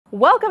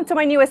Welcome to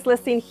my newest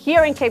listing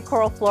here in Cape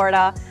Coral,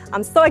 Florida.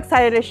 I'm so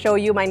excited to show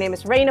you. My name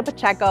is Reyna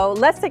Pacheco.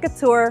 Let's take a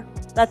tour.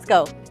 Let's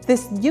go.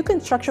 This new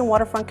construction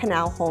waterfront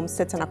canal home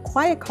sits in a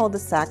quiet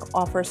cul-de-sac,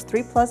 offers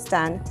 3+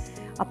 den,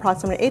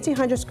 approximately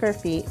 1,800 square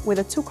feet with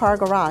a 2-car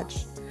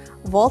garage.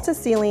 Vaulted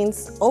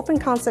ceilings, open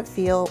concept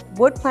feel,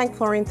 wood plank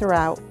flooring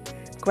throughout,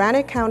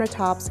 granite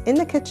countertops in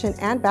the kitchen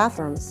and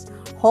bathrooms,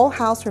 whole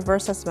house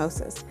reverse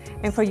osmosis.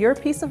 And for your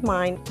peace of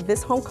mind,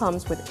 this home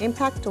comes with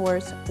impact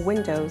doors,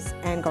 windows,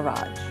 and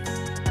garage.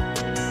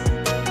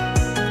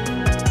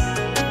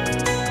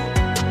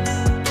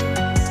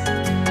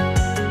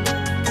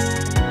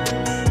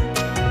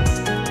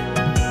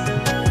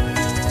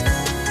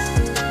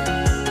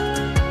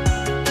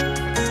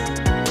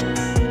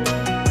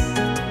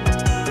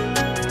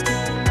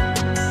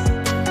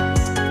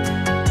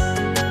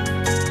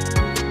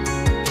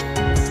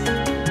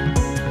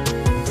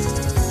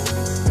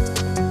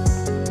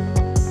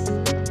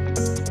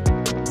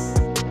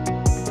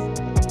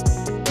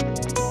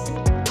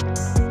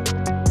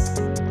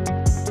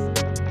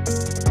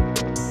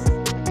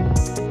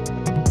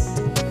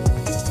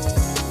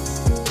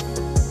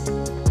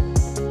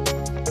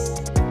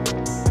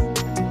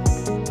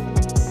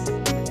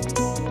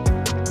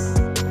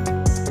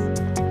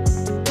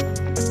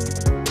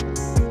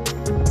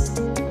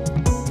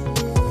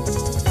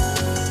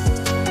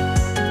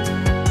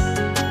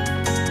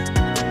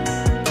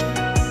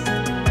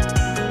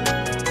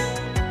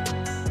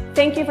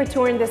 Thank you for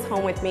touring this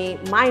home with me.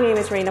 My name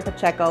is Reyna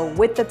Pacheco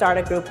with the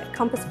Darda Group at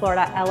Compass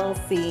Florida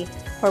LLC.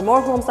 For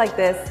more homes like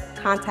this,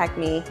 contact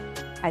me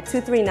at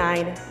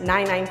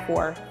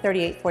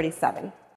 239-994-3847.